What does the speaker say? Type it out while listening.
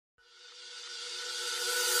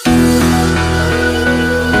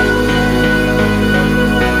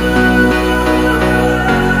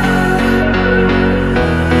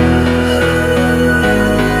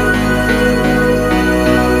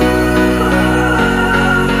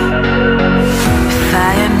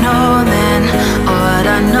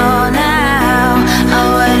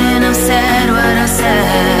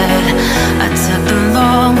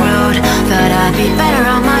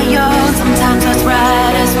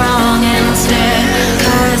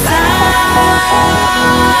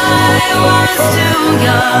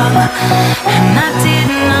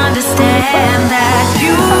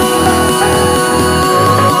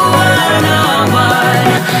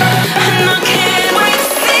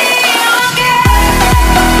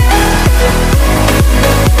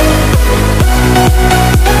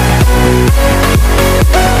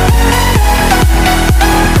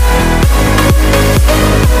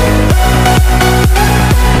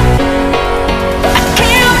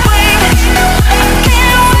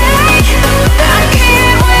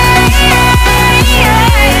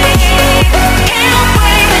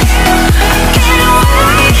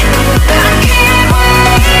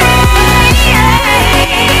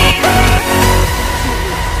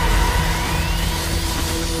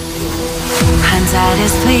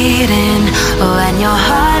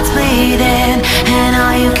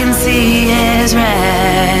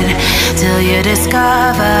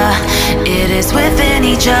discover it is within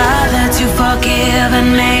each other to forgive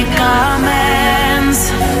and make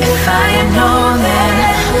amends. If I had known then,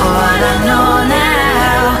 or what I know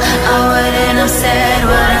now, I wouldn't have said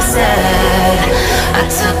what I said. I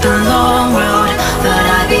took the long road, but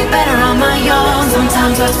I'd be better on my own.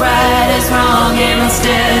 Sometimes what's right is wrong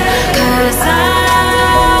instead, 'cause I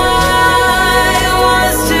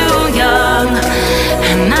was too young,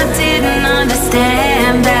 and I didn't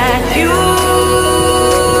understand that you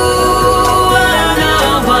were the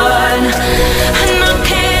one. And I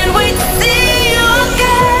can't wait to see you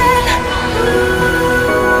again.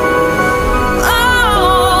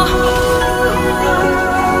 Oh,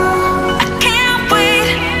 I can't wait,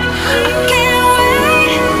 I can't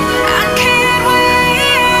wait, I can't wait,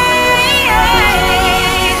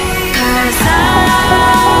 'cause I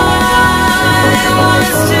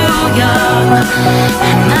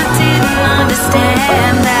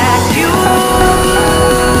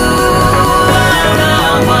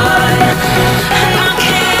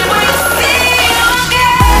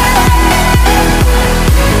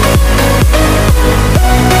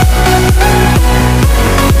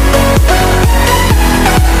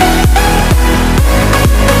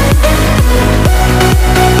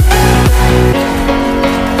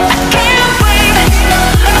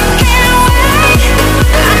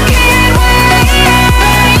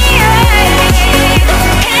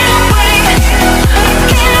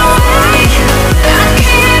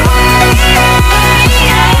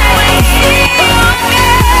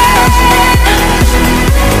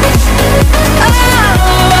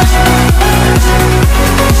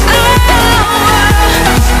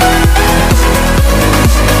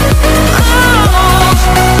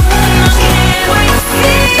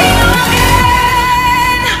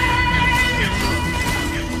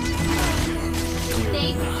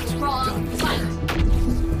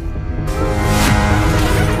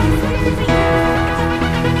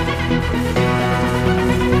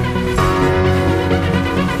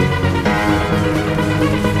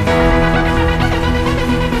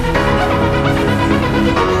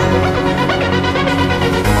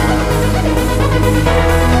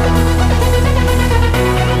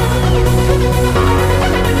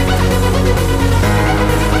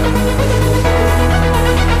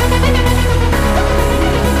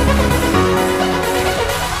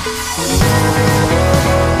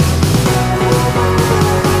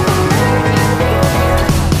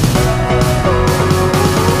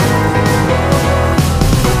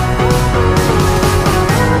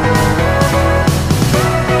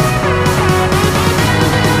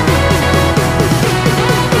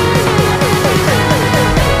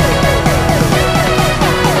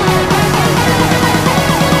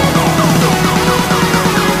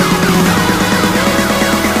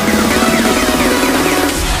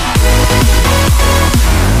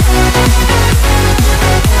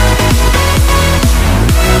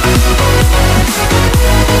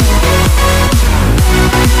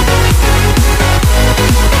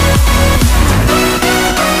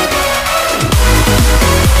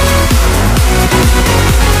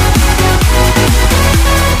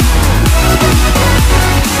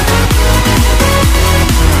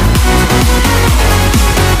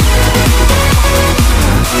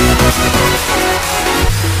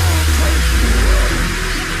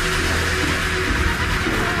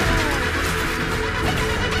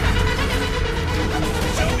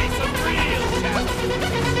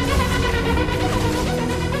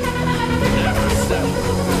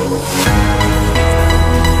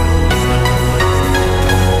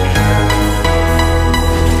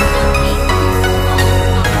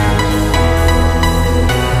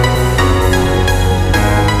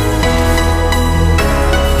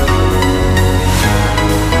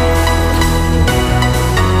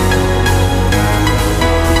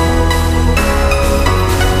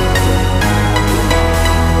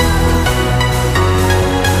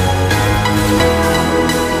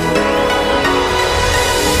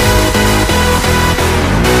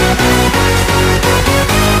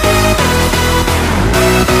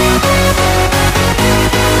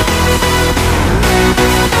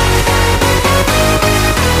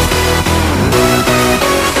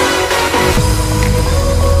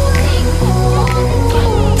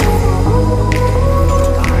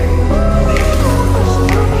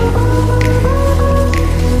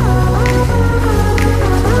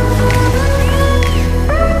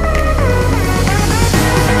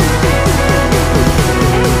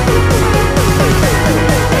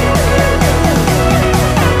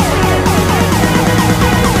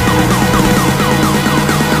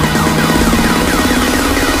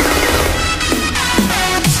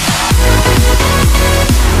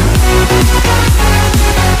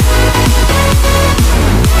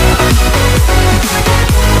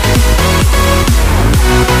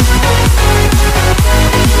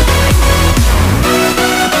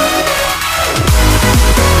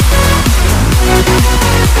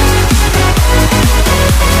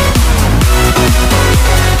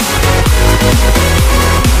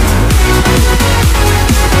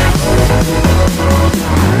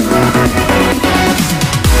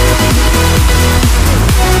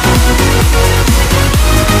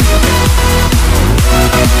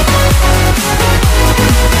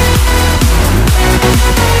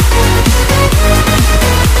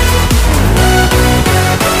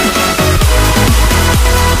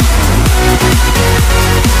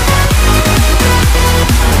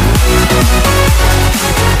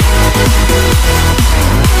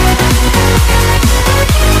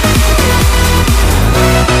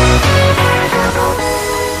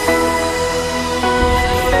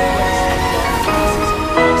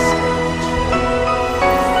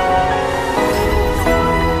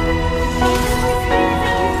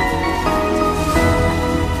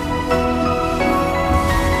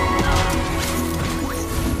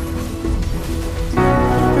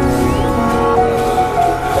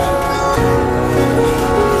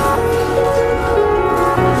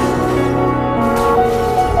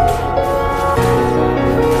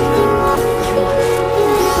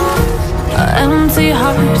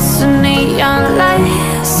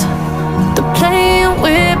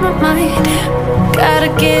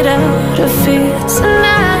Gotta get out of here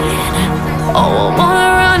tonight. Oh, I wanna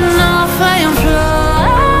run off and fly.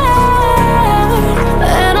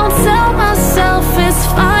 And I'll tell myself it's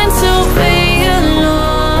fine to be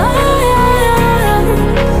alone,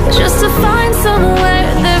 just to find somewhere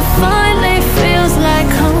that finally feels like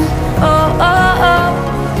home. Oh, oh, oh.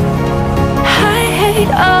 I hate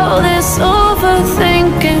all this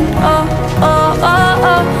overthinking. Oh, oh, oh,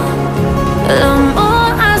 oh. The more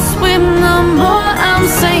I swim, the more I'm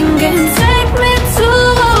sinking. Take me to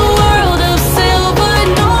a world of silver.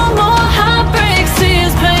 No more heartbreaks,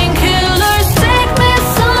 tears, painkillers. Take me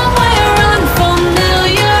somewhere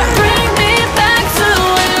unfamiliar. Bring me back to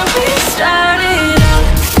where we started out.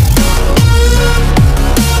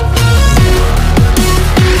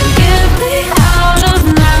 Get me out of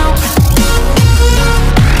now,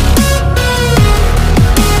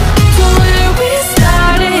 to where we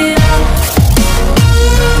started out.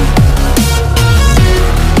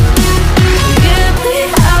 Get me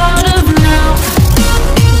out of now,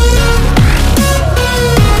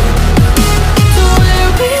 to where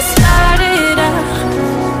we started out.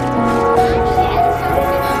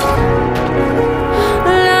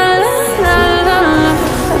 La la la la la,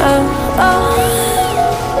 oh, oh.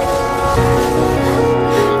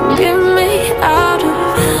 Get me out of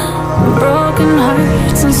broken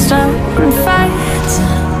hearts and stubborn fights,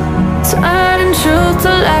 turning truth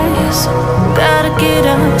to lies. Gotta get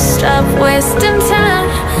up, stop wasting time.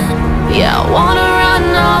 Yeah, I wanna run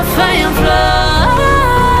off and fly.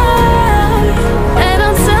 And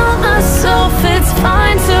I'll tell myself it's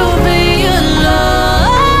fine to be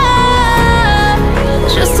alone,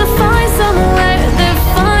 just to find somewhere that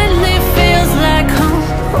finally feels like home.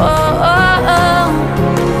 Oh, oh, oh.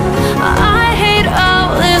 I hate all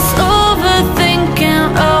this overthinking.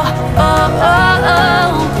 Oh, oh, oh,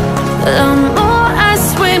 oh. The more I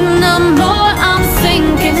swim, the more I'm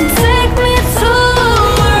sinking. Take me to a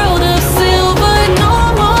world of silver. No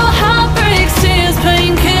more heartbreaks, tears,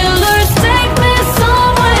 painkillers. Take me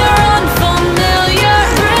somewhere unfamiliar.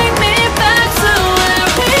 Bring me back to where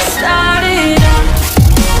we started out.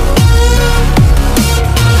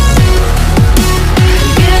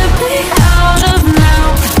 Get me out of now,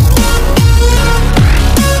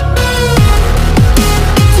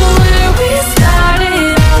 to where we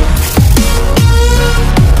started out.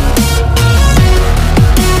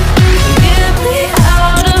 Get me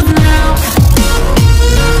out of now,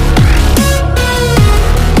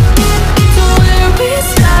 to where we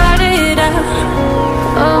started out.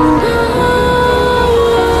 Oh,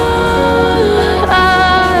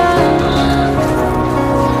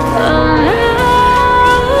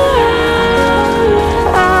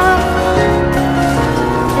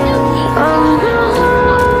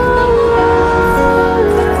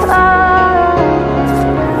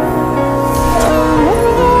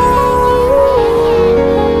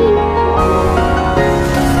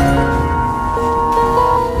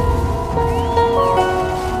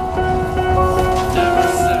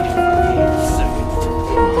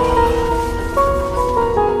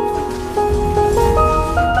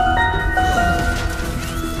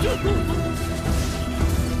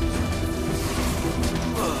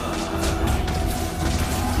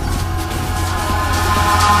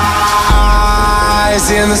 Eyes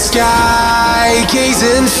in the sky,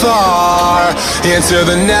 gazing far into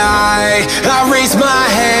the night. I raise my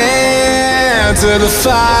hand to the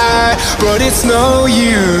fire, but it's no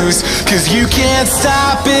use, 'cause you can't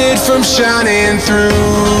stop it from shining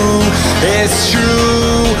through. It's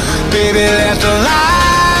true, baby, let the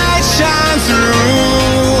light shine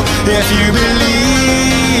through. If you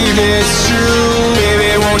believe it's true,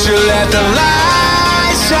 baby, won't you let the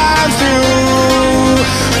light shine through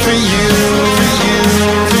for you, for you,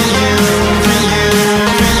 for you, for you, for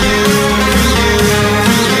you, for you, for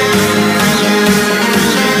you, for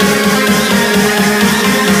you,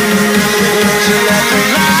 won't you let the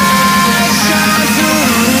light shine through?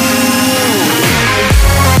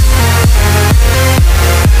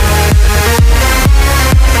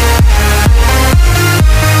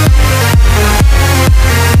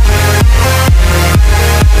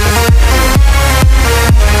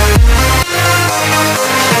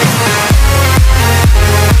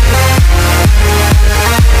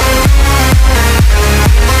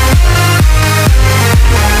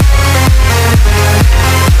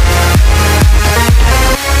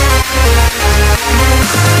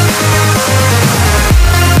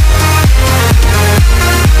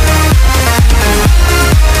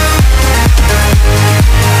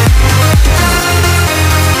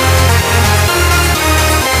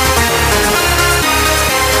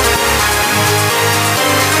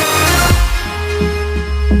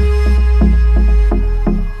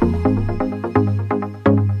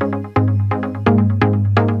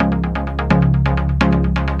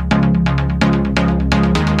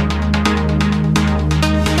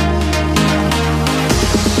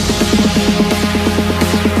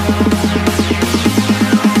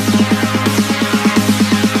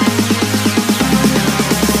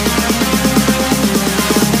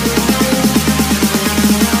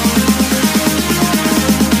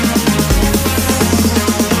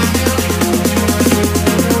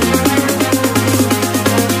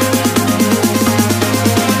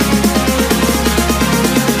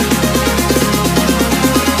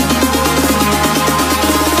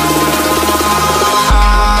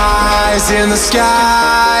 eyes in the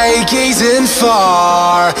sky, gazing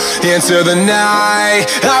far into the night.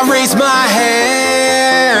 I raise my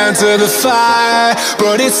hand to the fire,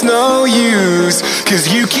 but it's no use, 'cause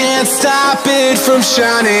you can't stop it from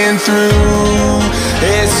shining through.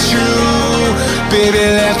 It's true, baby,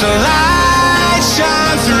 let the light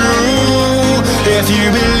shine through. If you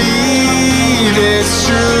believe it's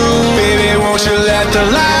true, baby, won't you let the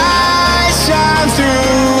light